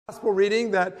Gospel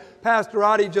reading that Pastor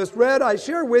Adi just read, I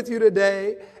share with you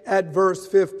today at verse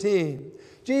 15.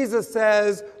 Jesus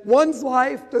says, one's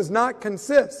life does not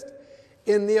consist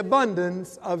in the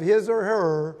abundance of his or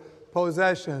her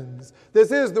possessions.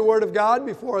 This is the Word of God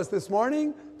before us this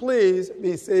morning. Please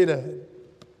be seated.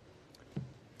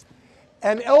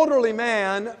 An elderly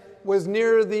man was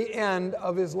near the end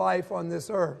of his life on this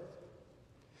earth.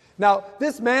 Now,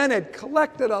 this man had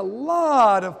collected a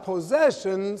lot of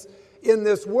possessions in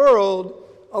this world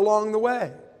along the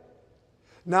way.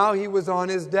 Now he was on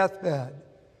his deathbed,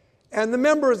 and the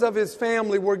members of his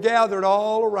family were gathered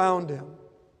all around him.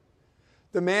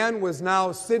 The man was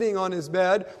now sitting on his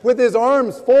bed with his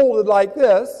arms folded like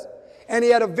this, and he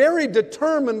had a very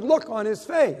determined look on his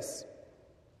face.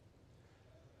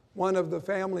 One of the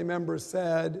family members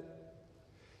said,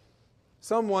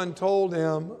 someone told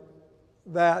him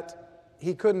that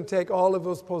he couldn't take all of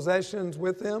his possessions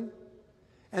with him,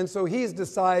 and so he's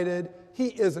decided he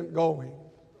isn't going.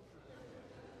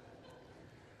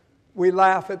 We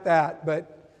laugh at that,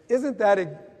 but isn't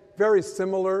that very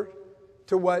similar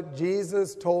to what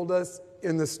Jesus told us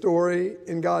in the story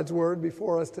in God's Word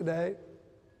before us today?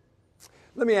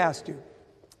 Let me ask you,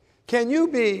 can you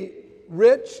be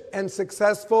rich and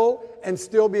successful and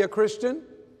still be a Christian?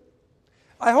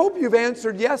 I hope you've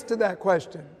answered yes to that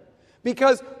question,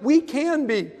 because we can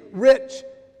be rich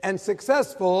and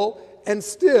successful and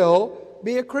still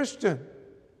be a Christian.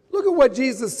 Look at what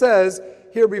Jesus says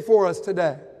here before us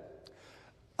today.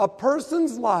 A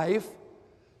person's life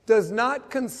does not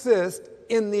consist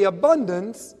in the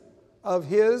abundance of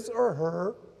his or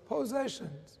her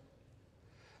possessions.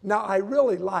 Now, I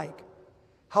really like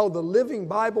how the Living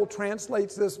Bible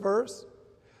translates this verse.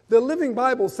 The Living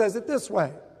Bible says it this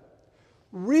way: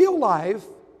 real life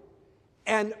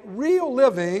and real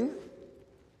living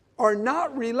are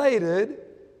not related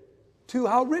to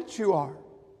how rich you are.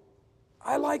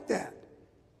 I like that.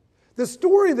 The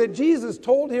story that Jesus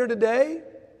told here today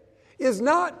is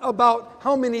not about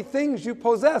how many things you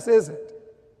possess, is it?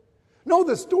 No,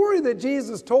 the story that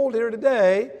Jesus told here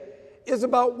today is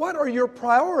about what are your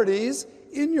priorities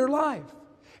in your life.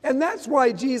 And that's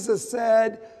why Jesus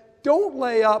said, don't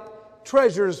lay up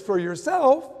treasures for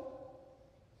yourself,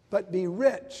 but be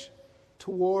rich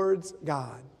towards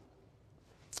God.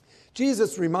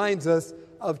 Jesus reminds us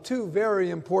of two very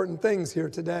important things here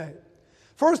today.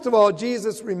 First of all,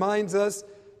 Jesus reminds us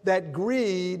that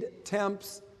greed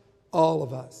tempts all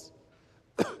of us.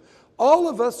 All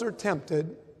of us are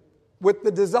tempted with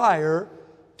the desire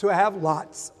to have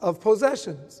lots of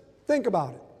possessions. Think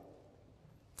about it.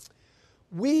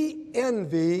 We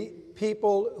envy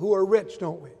people who are rich,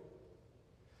 don't we?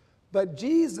 But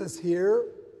Jesus here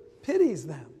pities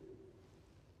them.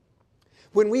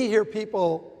 When we hear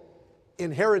people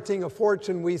inheriting a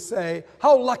fortune, we say,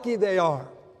 how lucky they are.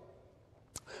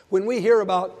 When we hear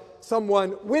about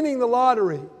someone winning the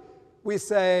lottery, we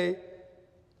say,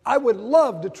 I would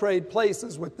love to trade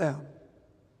places with them.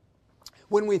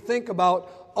 When we think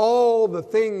about all the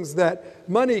things that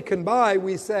money can buy,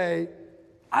 we say,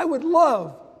 I would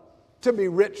love to be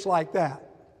rich like that.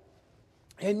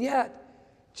 And yet,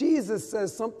 Jesus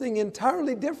says something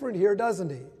entirely different here, doesn't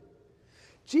he?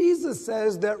 Jesus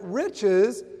says that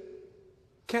riches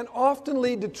can often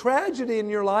lead to tragedy in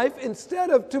your life instead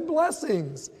of to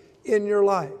blessings in your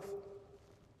life.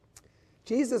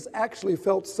 Jesus actually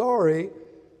felt sorry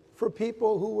for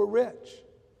people who were rich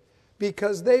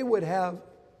because they would have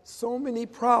so many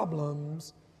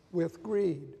problems with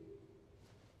greed.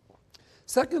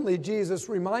 Secondly, Jesus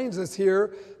reminds us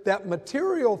here that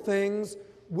material things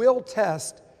will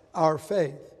test our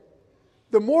faith.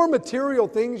 The more material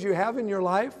things you have in your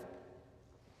life,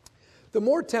 the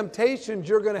more temptations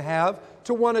you're going to have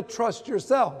to want to trust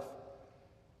yourself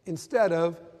instead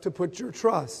of to put your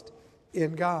trust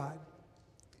in God.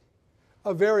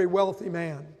 A very wealthy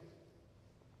man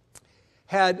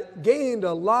had gained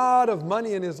a lot of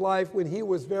money in his life when he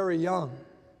was very young.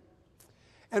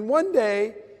 And one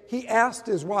day, he asked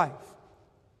his wife,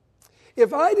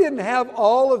 if I didn't have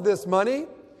all of this money,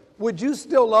 would you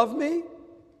still love me?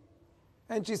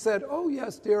 And she said, oh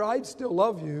yes, dear, I'd still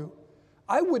love you.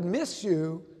 I would miss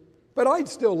you, but I'd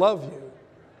still love you.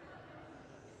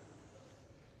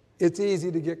 It's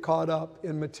easy to get caught up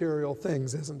in material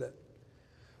things, isn't it?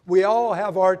 We all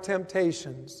have our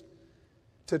temptations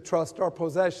to trust our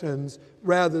possessions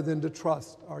rather than to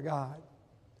trust our God.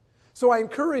 So I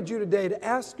encourage you today to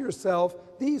ask yourself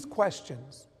these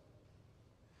questions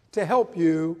to help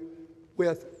you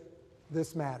with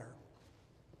this matter.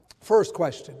 First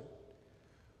question,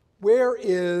 where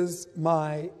is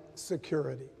my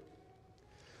security?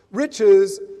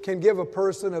 Riches can give a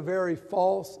person a very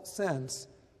false sense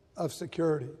of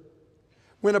security.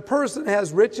 When a person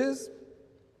has riches,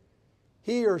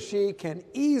 he or she can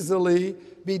easily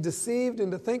be deceived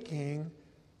into thinking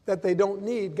that they don't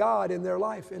need God in their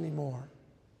life anymore.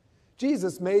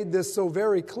 Jesus made this so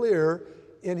very clear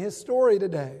in his story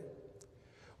today.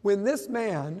 When this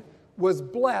man was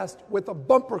blessed with a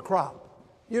bumper crop,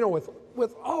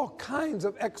 with all kinds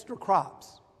of extra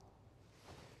crops,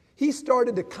 he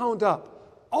started to count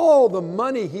up all the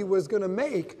money he was going to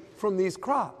make from these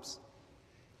crops.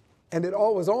 And it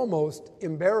all was almost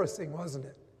embarrassing, wasn't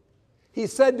it? He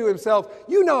said to himself,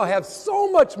 "You now have so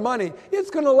much money, it's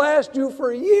going to last you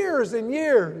for years and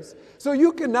years. So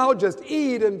you can now just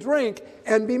eat and drink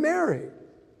and be merry."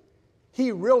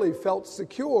 He really felt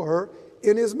secure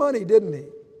in his money, didn't he?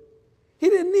 He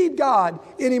didn't need God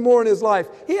anymore in his life.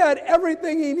 He had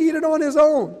everything he needed on his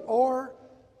own, or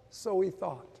so he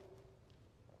thought.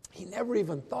 He never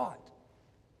even thought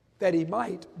that he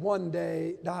might one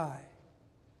day die.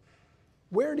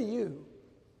 Where do you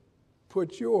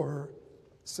put your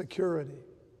security?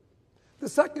 The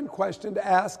second question to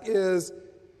ask is,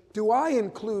 do I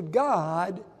include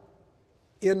God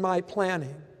in my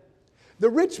planning? The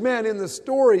rich man in the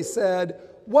story said,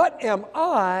 "What am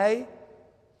I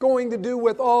going to do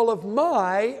with all of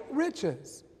my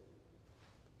riches?"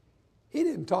 He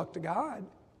didn't talk to God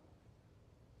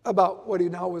about what he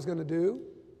now was going to do.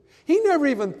 He never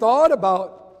even thought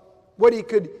about what he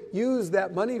could use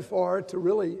that money for to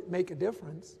really make a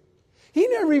difference. He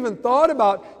never even thought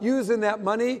about using that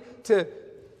money to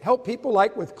help people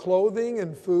like with clothing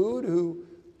and food who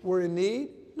were in need.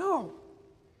 No.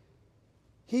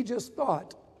 He just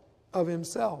thought of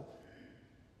himself.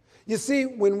 You see,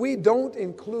 when we don't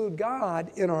include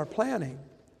God in our planning,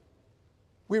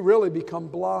 we really become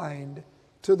blind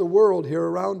to the world here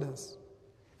around us.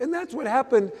 And that's what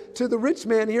happened to the rich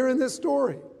man here in this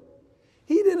story.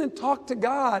 He didn't talk to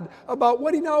God about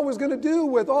what he now was going to do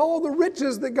with all the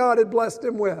riches that God had blessed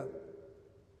him with.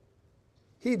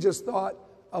 He just thought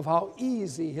of how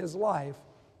easy his life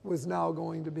was now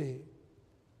going to be.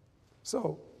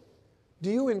 So, do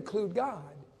you include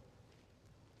God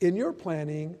in your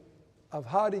planning of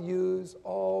how to use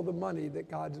all the money that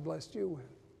God's blessed you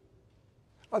with?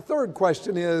 A third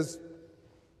question is,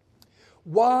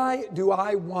 why do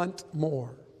I want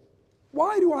more?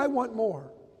 Why do I want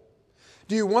more?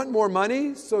 Do you want more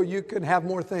money so you can have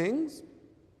more things?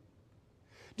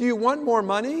 Do you want more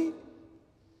money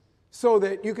so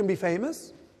that you can be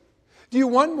famous? Do you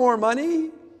want more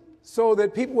money so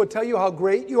that people would tell you how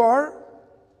great you are?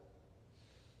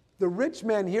 The rich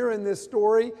man here in this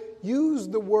story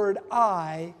used the word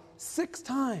 "I" 6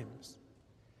 times.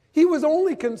 He was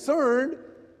only concerned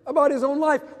about his own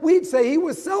life. We'd say he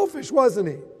was selfish, wasn't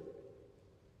he?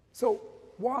 So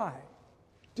why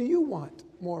do you want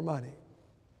more money?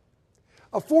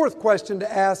 A fourth question to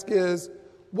ask is,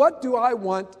 what do I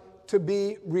want to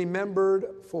be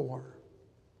remembered for?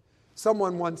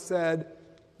 Someone once said,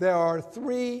 there are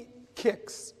 3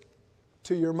 kicks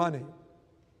to your money.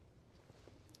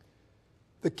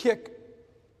 The kick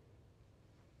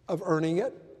of earning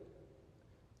it,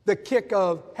 the kick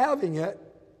of having it,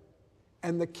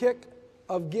 and the kick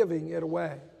of giving it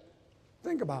away.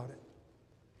 Think about it.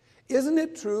 Isn't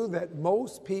it true that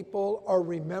most people are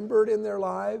remembered in their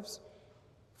lives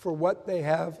for what they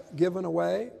have given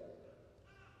away?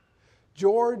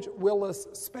 George Willis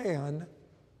Spann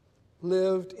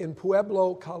lived in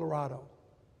Pueblo, Colorado.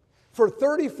 For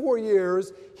 34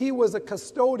 years, he was a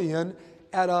custodian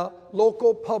at a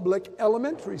local public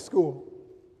elementary school.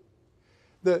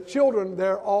 The children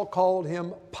there all called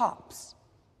him Pops.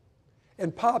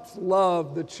 And Pops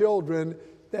loved the children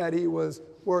that he was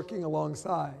working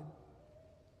alongside.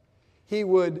 He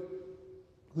would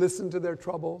listen to their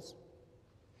troubles.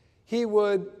 He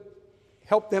would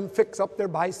help them fix up their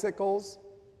bicycles.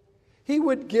 He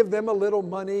would give them a little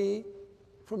money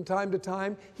from time to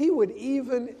time. He would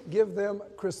even give them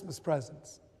Christmas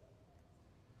presents.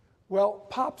 Well,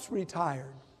 Pops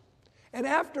retired. And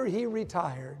after he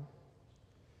retired,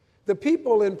 the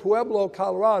people in Pueblo,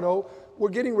 Colorado, were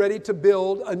getting ready to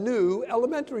build a new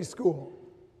elementary school.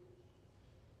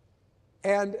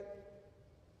 And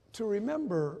to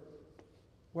remember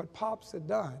what Pops had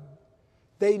done,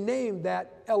 they named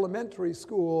that elementary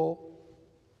school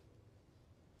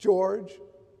George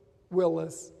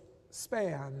Willis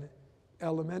Spann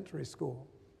Elementary School.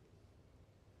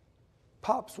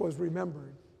 Pops was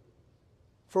remembered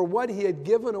for what he had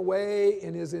given away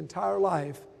in his entire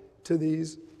life to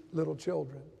these little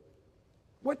children.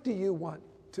 What do you want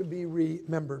to be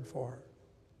remembered for?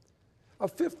 A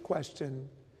fifth question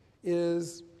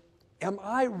is, am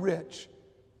I rich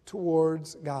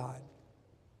towards God?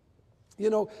 You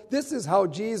know, this is how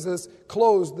Jesus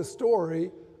closed the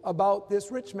story about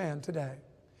this rich man today.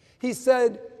 He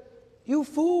said, "You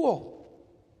fool,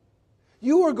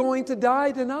 you are going to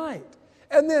die tonight.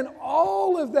 And then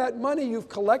all of that money you've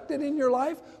collected in your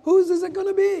life, whose is it going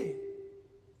to be?"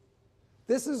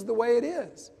 This is the way it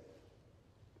is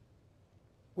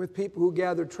with people who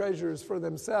gather treasures for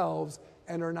themselves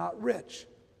and are not rich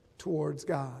towards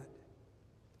God.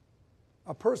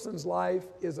 A person's life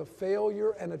is a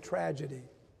failure and a tragedy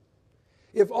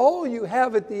if all you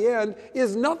have at the end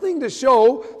is nothing to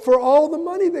show for all the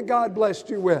money that God blessed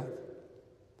you with.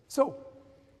 So,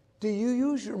 do you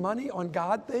use your money on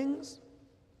God things?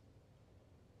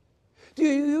 Do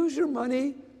you use your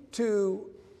money to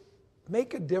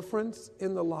make a difference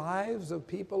in the lives of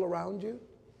people around you?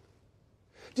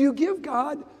 Do you give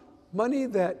God money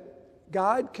that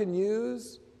God can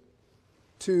use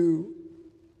to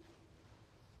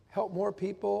help more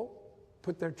people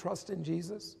put their trust in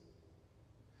Jesus?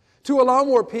 To allow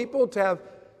more people to have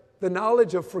the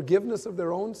knowledge of forgiveness of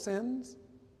their own sins?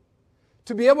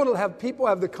 To be able to have people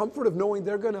have the comfort of knowing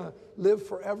they're going to live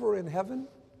forever in heaven?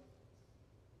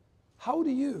 How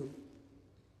do you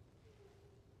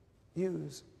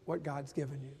use what God's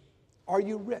given you? Are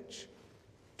you rich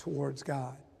towards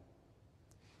God?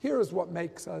 Here is what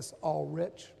makes us all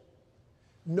rich.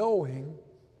 Knowing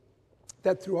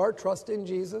that through our trust in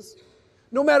Jesus,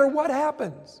 no matter what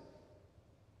happens,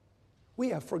 we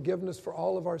have forgiveness for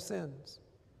all of our sins.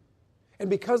 And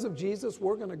because of Jesus,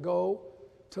 we're going to go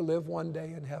to live one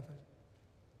day in heaven.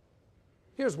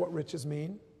 Here's what riches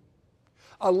mean.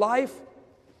 A life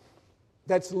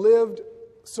that's lived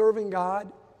serving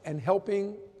God and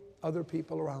helping other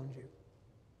people around you.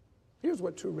 Here's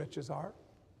what true riches are.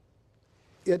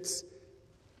 It's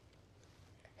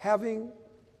having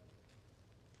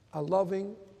a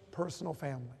loving personal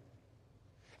family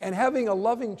and having a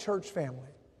loving church family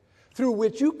through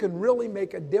which you can really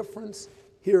make a difference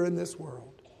here in this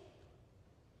world.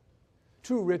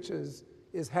 True riches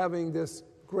is having this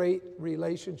great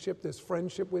relationship, this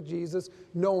friendship with Jesus,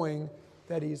 knowing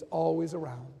that He's always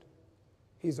around.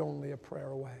 He's only a prayer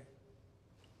away.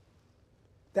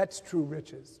 That's true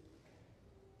riches.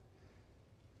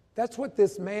 That's what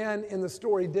this man in the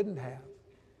story didn't have,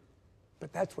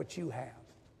 but that's what you have.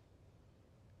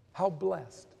 How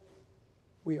blessed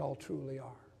we all truly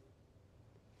are.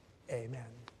 Amen.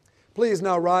 Please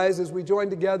now rise as we join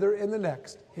together in the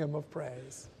next hymn of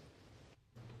praise.